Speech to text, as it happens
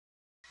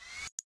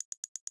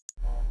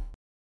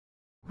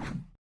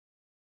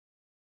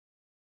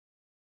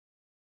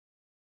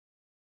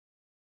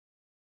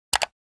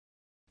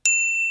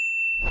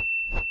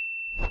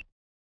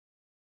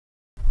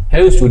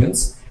Hello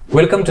students,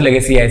 welcome to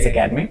Legacy IAS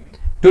Academy.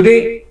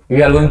 Today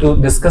we are going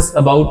to discuss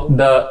about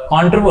the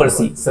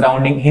controversy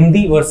surrounding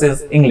Hindi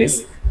versus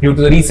English due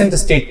to the recent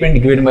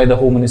statement given by the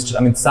Home Minister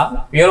Amit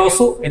Shah. We are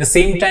also at the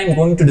same time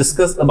going to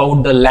discuss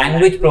about the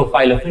language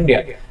profile of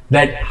India,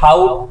 that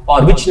how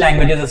or which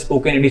languages are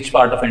spoken in each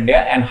part of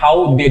India and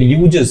how their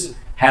uses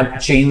have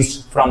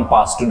changed from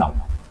past to now.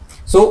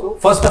 So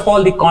first of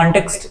all, the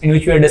context in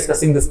which we are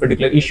discussing this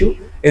particular issue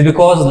is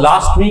because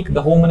last week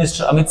the Home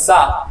Minister Amit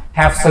Shah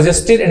have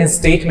suggested in his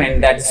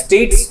statement that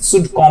states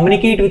should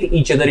communicate with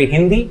each other in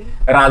Hindi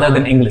rather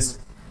than English.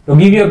 To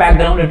give you a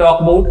background, we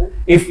talk about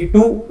if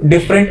two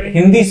different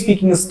Hindi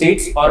speaking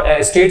states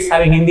or states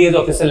having Hindi as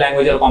official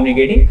language are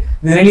communicating,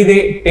 generally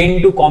they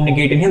tend to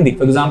communicate in Hindi.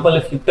 For example,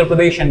 if Uttar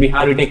Pradesh and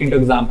Bihar we take into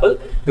example,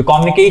 the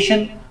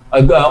communication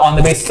on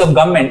the basis of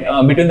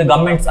government between the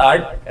governments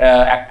are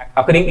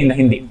occurring in the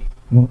Hindi.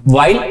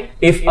 While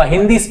if a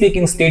Hindi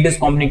speaking state is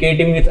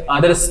communicating with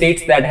other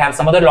states that have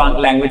some other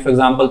language, for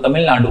example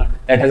Tamil Nadu,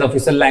 that has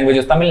official language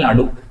as Tamil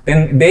Nadu,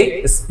 then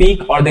they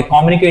speak or they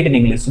communicate in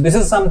English. So this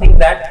is something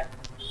that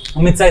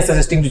Amit Shah is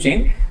suggesting to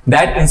change,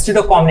 that instead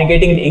of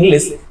communicating in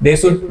English, they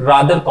should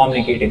rather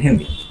communicate in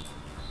Hindi.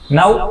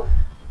 Now,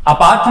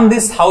 apart from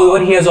this,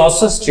 however, he has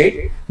also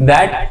stated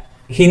that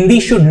Hindi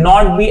should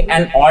not be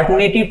an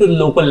alternative to the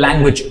local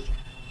language.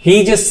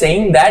 He is just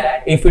saying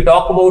that if we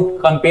talk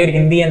about compare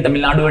Hindi and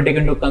Tamil Nadu, we take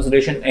into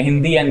consideration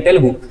Hindi and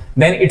Telugu,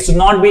 then it should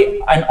not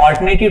be an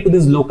alternative to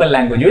these local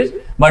languages,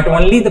 but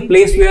only the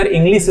place where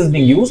English is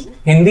being used,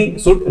 Hindi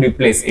should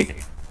replace it.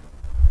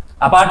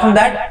 Apart from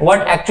that,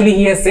 what actually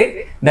he has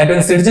said, that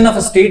when citizens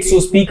of states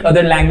who speak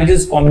other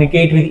languages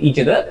communicate with each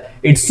other,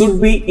 it should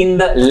be in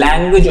the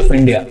language of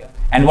India.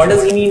 And what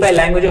does he mean by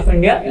language of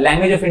India?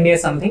 Language of India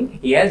is something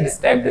he has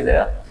described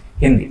as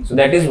Hindi. So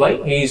that is why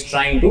he is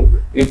trying to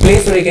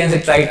replace, or he can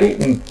say try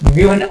to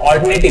give an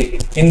alternative,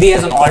 Hindi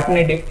as an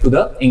alternative to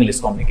the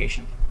English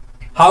communication.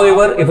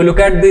 However, if you look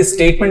at the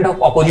statement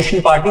of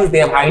opposition parties, they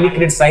have highly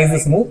criticized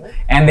this move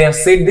and they have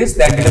said this,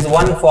 that it is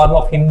one form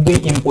of Hindi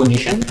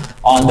imposition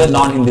on the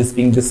non-Hindi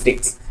speaking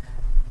states.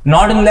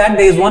 Not in that,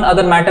 there is one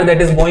other matter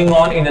that is going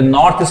on in the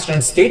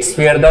northeastern states,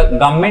 where the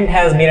government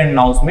has made an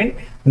announcement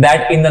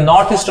that in the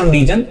northeastern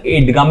region,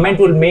 the government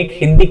will make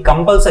Hindi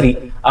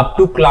compulsory up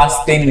to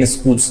class 10 in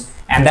schools.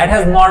 And that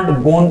has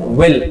not gone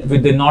well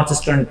with the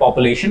northeastern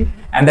population,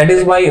 and that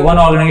is why one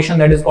organization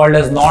that is called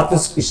as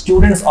Northeast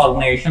Students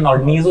Organization, or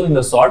NISO in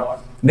the short,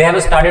 they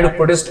have started to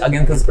protest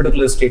against this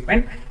particular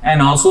statement and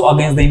also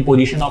against the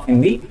imposition of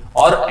Hindi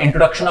or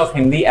introduction of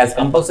Hindi as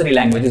compulsory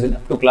languages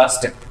to class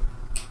 10.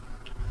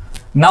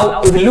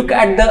 Now, if we look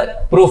at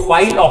the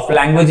profile of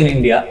language in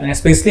India, and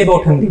especially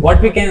about Hindi,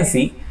 what we can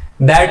see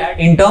that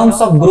in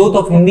terms of growth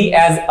of Hindi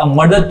as a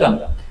mother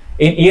tongue,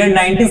 in year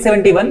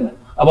 1971,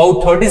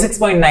 about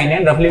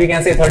 36.99, roughly we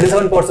can say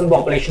 37%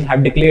 population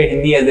have declared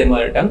Hindi as their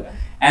mother tongue,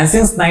 and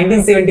since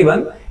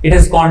 1971 it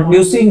has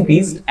continuously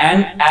increased,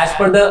 and as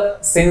per the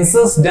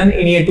census done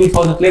in year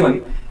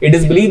 2011, it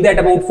is believed that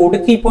about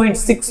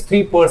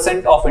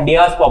 43.63% of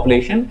India's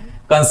population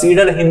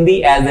consider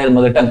Hindi as their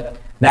mother tongue.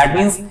 That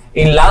means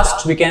in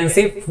last, we can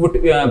say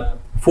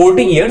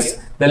 40 years,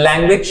 the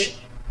language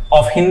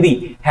of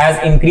Hindi has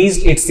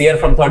increased its share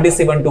from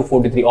 37 to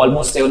 43,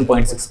 almost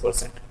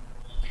 7.6%.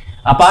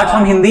 Apart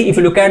from Hindi, if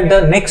you look at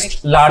the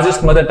next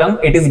largest mother tongue,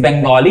 it is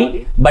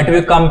Bengali, but if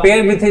you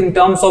compare with in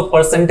terms of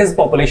percentage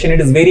population, it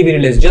is very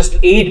less.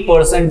 Just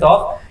 8%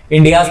 of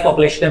India's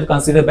population have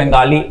considered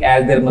Bengali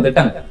as their mother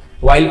tongue,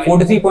 while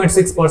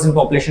 43.6%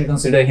 population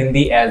consider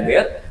Hindi as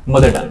their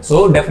mother tongue.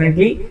 So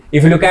definitely,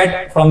 if you look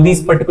at from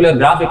these particular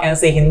graph, you can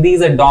say Hindi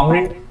is a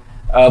dominant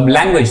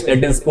language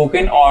that is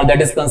spoken or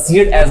that is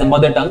considered as a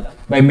mother tongue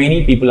by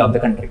many people of the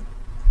country.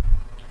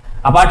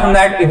 Apart from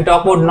that, if we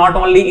talk about not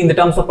only in the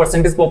terms of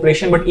percentage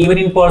population, but even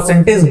in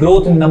percentage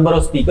growth in number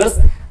of speakers,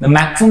 the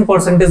maximum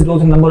percentage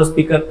growth in number of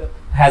speakers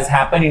has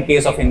happened in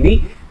case of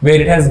Hindi,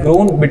 where it has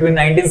grown between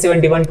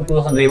 1971 to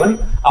 2011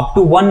 up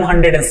to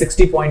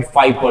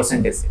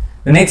 160.5%.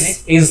 The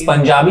next is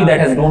Punjabi, that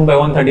has grown by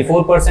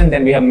 134%.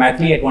 Then we have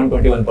Maithili at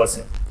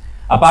 121%.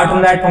 Apart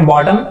from that, from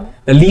bottom,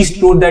 the least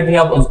growth that we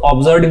have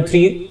observed in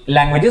 3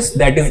 languages,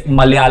 that is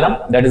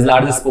Malayalam, that is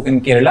largely spoken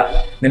in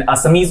Kerala, then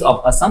Assamese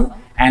of Assam,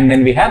 and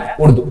then we have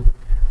Urdu.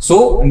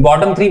 So in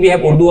bottom 3 we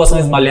have Urdu,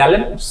 Assamese,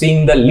 Malayalam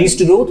seeing the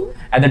least growth.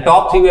 At the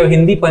top 3 we have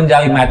Hindi,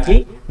 Punjabi,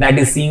 Maithili, that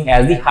is seeing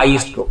as the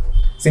highest growth.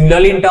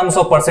 Similarly, in terms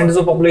of percentage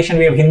of population,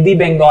 we have Hindi,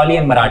 Bengali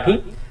and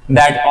Marathi,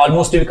 that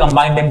almost if we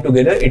combine them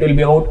together, it will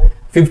be about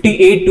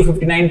 58 to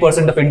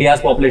 59% of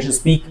India's population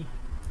speak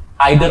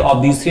either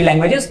of these 3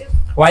 languages.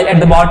 While at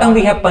the bottom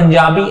we have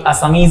Punjabi,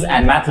 Assamese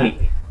and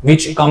Maithili,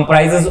 which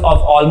comprises of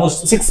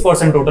almost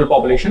 6% total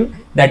population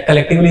that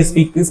collectively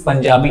speak this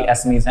Punjabi,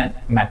 Assamese and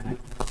Maithili.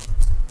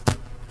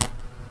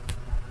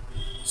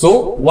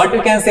 So what we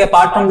can say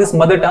apart from this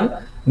mother tongue,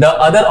 the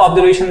other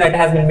observation that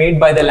has been made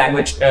by the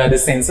language, the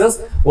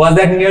census, was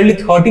that nearly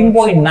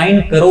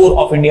 13.9 crore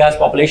of India's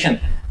population,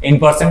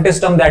 in percentage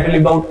term that will be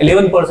about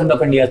 11%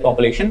 of India's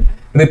population,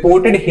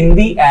 reported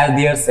Hindi as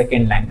their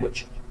second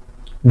language.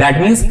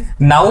 That means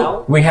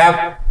now we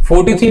have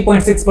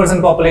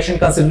 43.6% population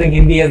considering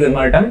Hindi as their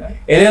mother tongue,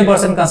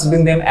 11%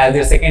 considering them as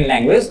their second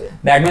language.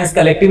 That means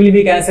collectively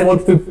we can say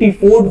about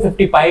 54 to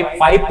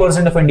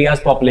 55% of India's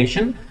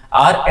population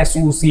are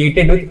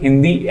associated with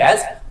Hindi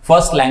as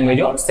first language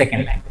or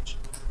second language.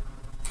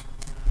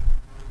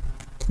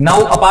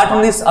 Now, apart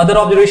from this, other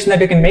observation that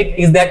you can make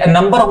is that a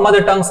number of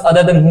mother tongues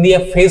other than Hindi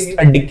have faced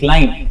a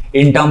decline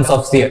in terms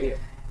of share.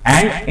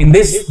 And in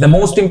this, the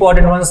most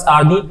important ones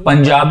are the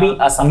Punjabi,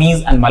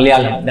 Assamese and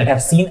Malayalam that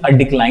have seen a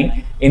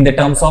decline in the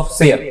terms of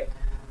share.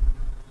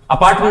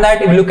 Apart from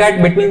that, if you look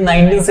at between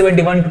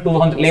 1971 to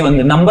 2011,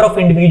 the number of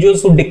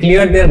individuals who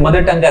declared their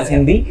mother tongue as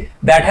Hindi,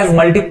 that has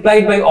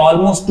multiplied by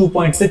almost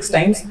 2.6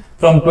 times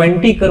from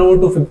 20 crore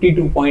to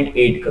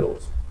 52.8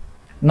 crores.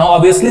 Now,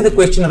 obviously, the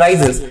question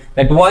arises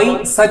that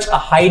why such a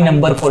high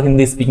number for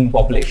Hindi speaking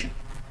population?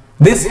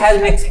 This has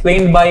been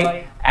explained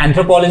by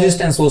anthropologists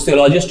and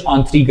sociologists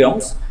on three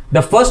grounds.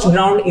 The first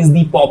ground is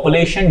the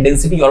population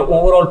density or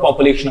overall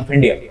population of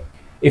India.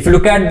 If you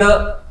look at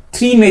the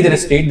three major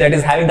states that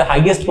is having the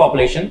highest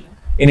population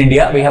in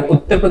India, we have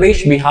Uttar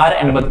Pradesh, Bihar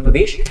and Madhya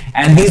Pradesh,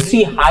 and these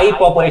three high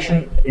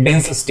population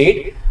dense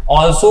states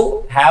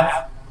also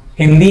have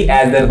Hindi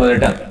as their mother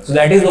tongue. So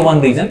that is the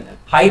one reason.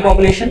 High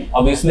population,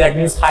 obviously that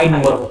means high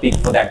number of people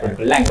for that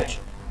particular language.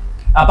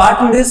 Apart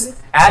from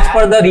this, as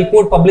per the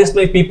report published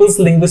by People's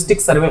Linguistic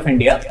Survey of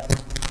India,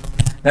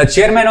 the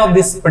chairman of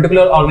this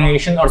particular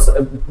organization or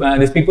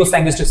this People's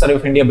Linguistic Survey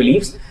of India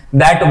believes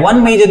that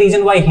one major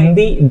reason why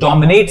Hindi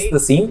dominates the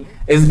scene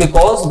is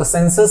because the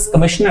census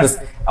commissioners,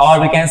 or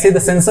we can say the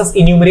census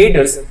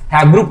enumerators,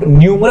 have grouped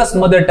numerous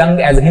mother tongue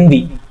as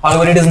Hindi.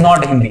 However, it is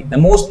not Hindi. The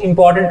most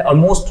important or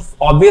most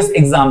obvious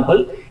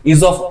example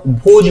is of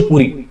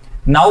Bhojpuri.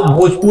 Now,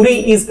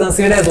 Bhojpuri is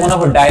considered as one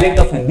of a dialect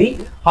of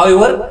Hindi.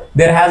 However,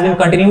 there has been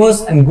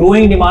continuous and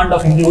growing demand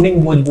of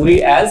including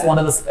Bhojpuri as one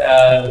of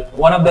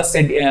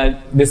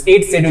the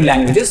 8 scheduled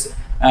languages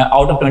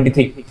out of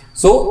 23.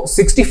 So,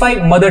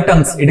 65 mother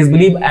tongues, it is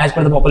believed as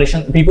per the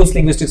population People's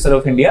Linguistic Survey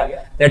of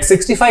India, that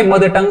 65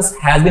 mother tongues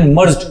has been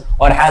merged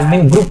or has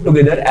been grouped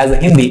together as a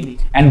Hindi,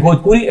 and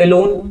Bhojpuri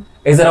alone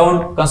is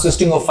around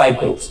consisting of 5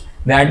 crores.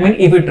 That means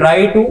if we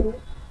try to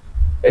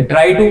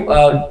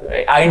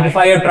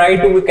identify or try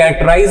to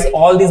characterize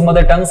all these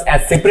mother tongues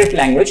as separate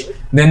language,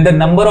 then the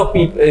number of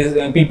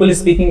people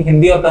speaking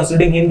Hindi or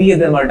considering Hindi as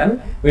their mother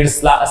tongue will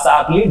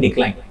sharply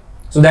decline.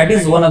 So that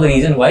is one of the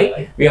reasons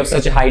why we have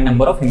such a high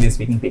number of Hindi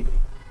speaking people.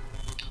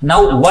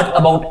 Now, what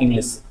about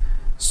English?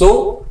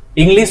 So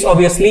English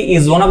obviously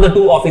is one of the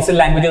 2 official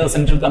languages of the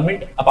central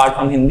government apart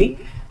from Hindi.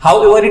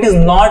 However, it is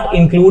not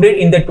included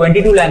in the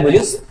 22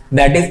 languages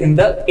that is in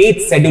the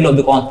 8th schedule of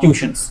the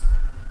constitutions.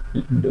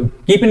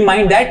 Keep in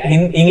mind that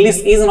English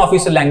is an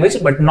official language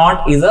but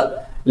not is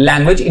a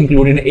language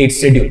included in 8th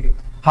schedule.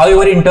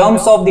 However, in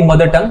terms of the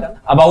mother tongue,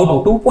 about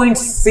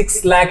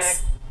 2.6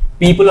 lakhs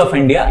people of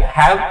India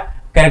have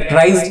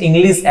characterized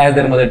English as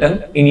their mother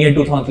tongue in year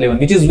 2011,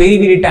 which is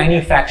very tiny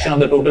fraction of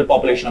the total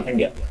population of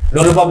India.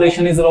 Total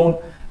population is around,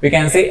 we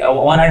can say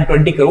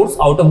 120 crores.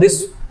 Out of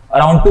this,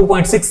 around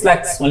 2.6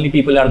 lakhs only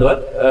people are there.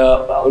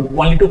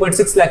 Only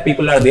 2.6 lakh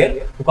people are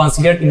there who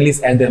consider English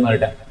as their mother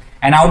tongue.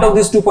 And out of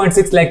these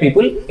 2.6 lakh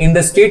people, in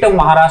the state of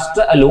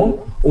Maharashtra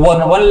alone,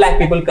 over 1 lakh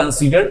people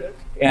consider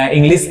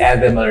English as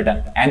their mother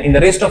tongue. And in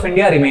the rest of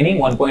India, remaining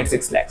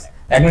 1.6 lakhs.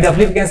 That means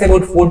roughly we can say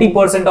about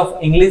 40% of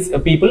English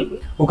people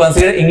who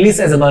consider English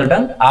as a mother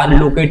tongue are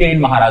located in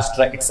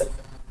Maharashtra itself.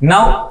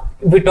 Now,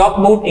 if we talk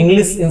about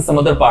English in some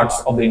other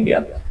parts of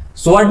India,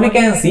 so what we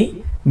can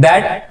see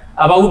that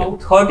about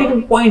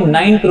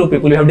 13.9 crore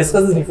people, we have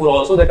discussed this before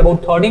also, that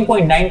about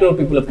 13.9 crore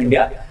people of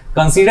India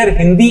consider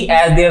Hindi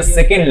as their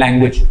second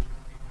language.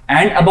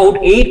 And about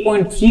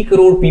 8.3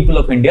 crore people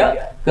of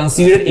India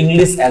consider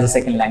English as a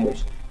second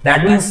language.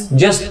 That means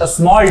just a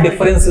small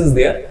difference is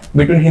there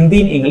between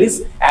Hindi and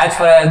English as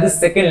far as the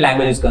second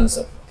language is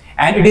concerned.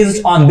 And it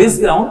is on this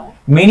ground,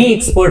 many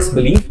experts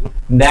believe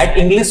that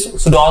English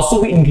should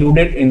also be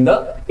included in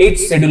the 8th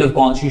schedule of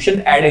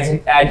constitution, as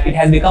it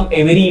has become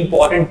a very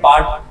important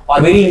part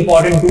or very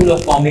important tool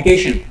of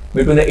communication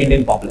between the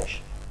Indian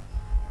population.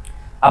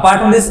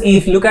 Apart from this,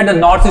 if you look at the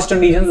northeastern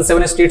regions, the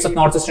 7 states of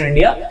northeastern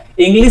India,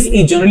 English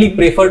is generally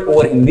preferred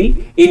over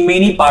Hindi in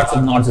many parts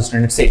of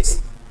northeastern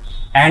states.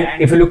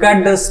 And if you look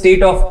at the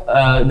state of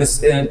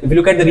if you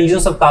look at the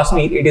regions of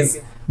Kashmir, it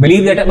is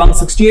believed that among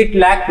 68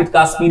 lakh with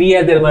Kashmiri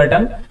as their mother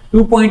tongue,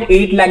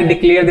 2.8 lakh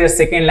declare their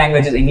second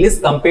language as English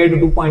compared to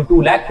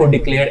 2.2 lakh who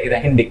declared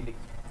as Hindi.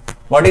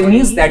 What it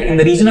means that in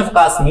the region of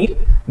Kashmir,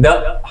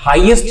 the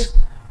highest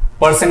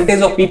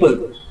percentage of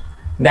people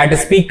that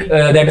speak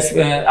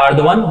are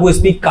the one who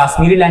speak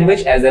Kashmiri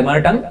language as their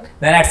mother tongue.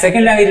 Then at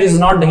second language it is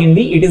not the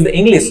Hindi, it is the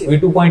English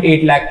with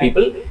 2.8 lakh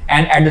people,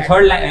 and at the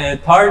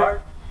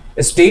third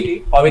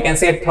state, or we can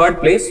say at third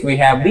place, we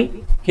have the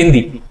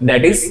Hindi,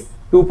 that is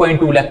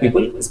 2.2 lakh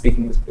people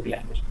speaking this particular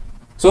language.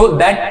 So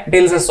that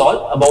tells us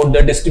all about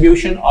the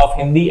distribution of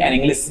Hindi and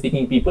English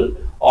speaking people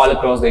all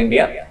across the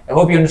India. I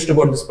hope you understood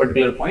about this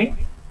particular point.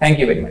 Thank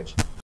you very much.